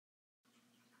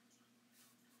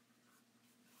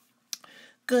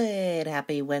Good,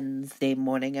 happy Wednesday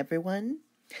morning, everyone.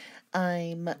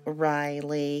 I'm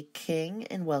Riley King,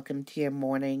 and welcome to your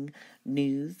morning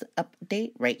news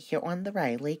update right here on the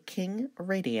Riley King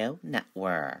Radio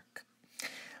Network.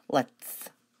 Let's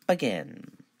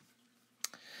begin.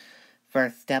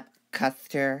 First up,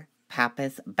 Custer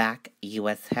Pappas back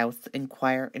U.S. House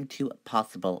inquire into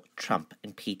possible Trump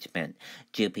impeachment.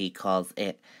 GOP calls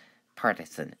it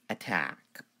partisan attack.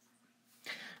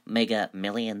 Mega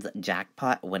Millions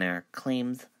jackpot winner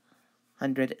claims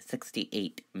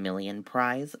 $168 million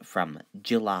prize from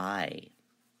July.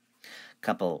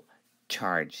 Couple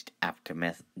charged after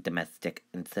domestic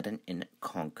incident in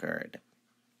Concord.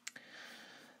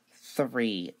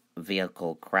 3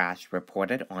 vehicle crash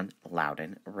reported on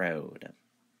Loudoun Road.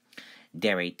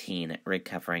 Derry teen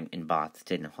recovering in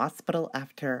Boston hospital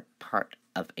after part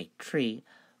of a tree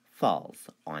falls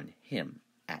on him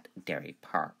at Derry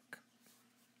Park.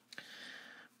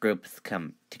 Groups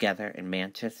come together in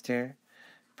Manchester,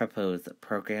 propose a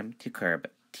program to curb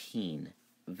teen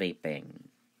vaping.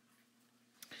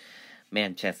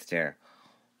 Manchester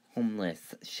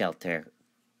homeless shelter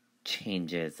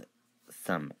changes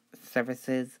some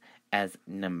services as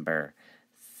number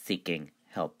seeking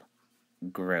help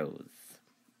grows.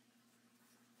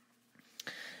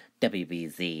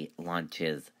 WBZ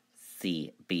launches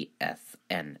CBS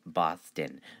and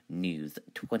Boston News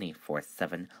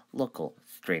 24/7 local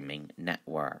streaming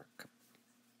network.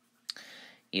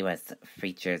 U.S.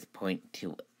 features point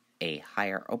to a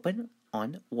higher open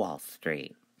on Wall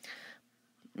Street.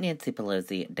 Nancy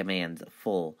Pelosi demands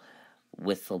full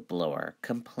whistleblower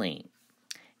complaint.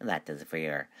 And that does it for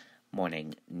your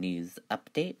morning news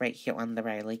update right here on the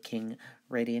Riley King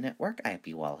Radio Network. I hope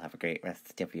you all have a great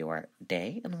rest of your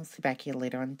day, and I'll see you back here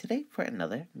later on today for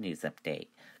another news update.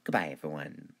 Goodbye,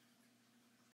 everyone.